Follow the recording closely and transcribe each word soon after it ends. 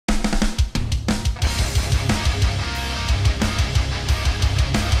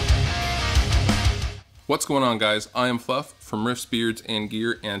What's going on, guys? I am Fluff from Riffs, Beards, and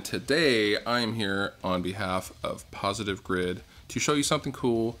Gear, and today I am here on behalf of Positive Grid to show you something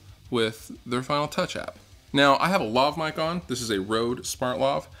cool with their Final Touch app. Now, I have a lav mic on. This is a Rode Smart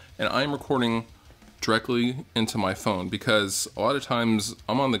Lav, and I'm recording directly into my phone because a lot of times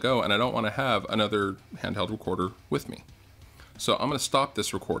I'm on the go and I don't want to have another handheld recorder with me. So I'm going to stop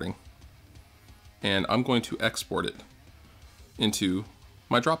this recording and I'm going to export it into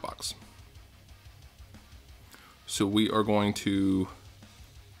my Dropbox. So we are going to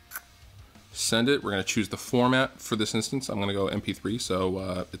send it. We're going to choose the format for this instance. I'm going to go MP3,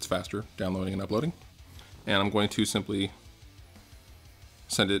 so it's faster downloading and uploading. And I'm going to simply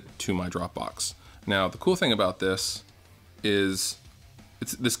send it to my Dropbox. Now, the cool thing about this is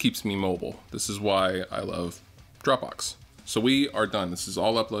this keeps me mobile. This is why I love Dropbox. So we are done. This is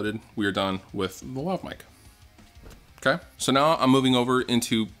all uploaded. We are done with the lav mic. Okay, so now I'm moving over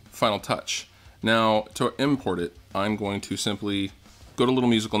into Final Touch. Now, to import it, I'm going to simply go to Little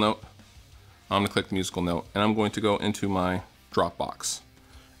Musical Note. I'm going to click the musical note, and I'm going to go into my Dropbox.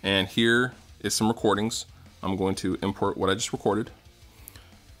 And here is some recordings. I'm going to import what I just recorded.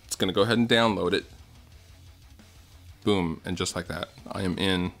 It's going to go ahead and download it. Boom, and just like that, I am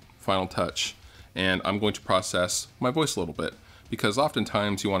in Final Touch. And I'm going to process my voice a little bit, because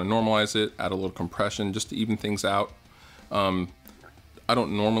oftentimes you want to normalize it, add a little compression just to even things out. I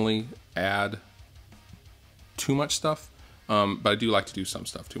don't normally add too much stuff, but I do like to do some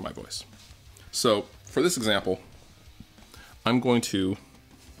stuff to my voice. So for this example, I'm going to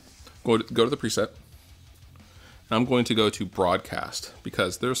go to the preset, and I'm going to go to broadcast,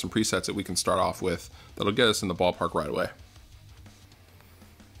 because there are some presets that we can start off with that'll get us in the ballpark right away.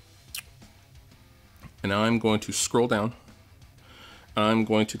 And now I'm going to scroll down. I'm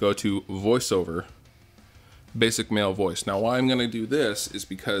going to go to voiceover, basic male voice. Now why I'm going to do this is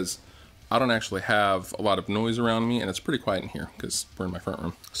because I don't actually have a lot of noise around me, and it's pretty quiet in here because we're in my front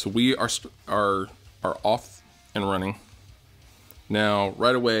room. So we are off and running. Now,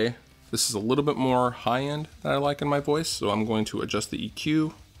 right away, this is a little bit more high end that I like in my voice, so I'm going to adjust the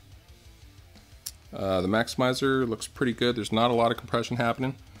EQ. The maximizer looks pretty good. There's not a lot of compression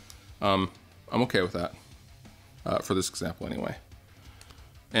happening. I'm okay with that for this example anyway.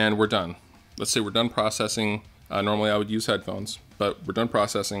 And we're done. Let's say we're done processing. Normally I would use headphones, but we're done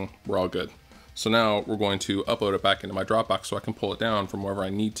processing, we're all good. So now we're going to upload it back into my Dropbox so I can pull it down from wherever I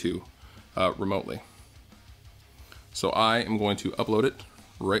need to remotely. So I am going to upload it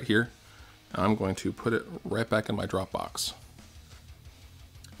right here. And I'm going to put it right back in my Dropbox.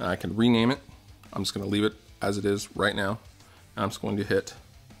 And I can rename it. I'm just going to leave it as it is right now. And I'm just going to hit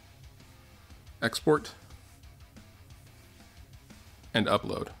export and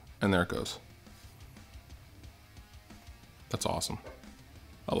upload, and there it goes. That's awesome.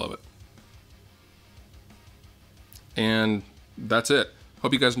 I love it. And that's it.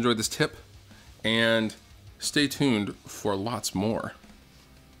 Hope you guys enjoyed this tip, and stay tuned for lots more.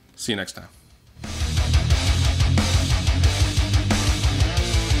 See you next time.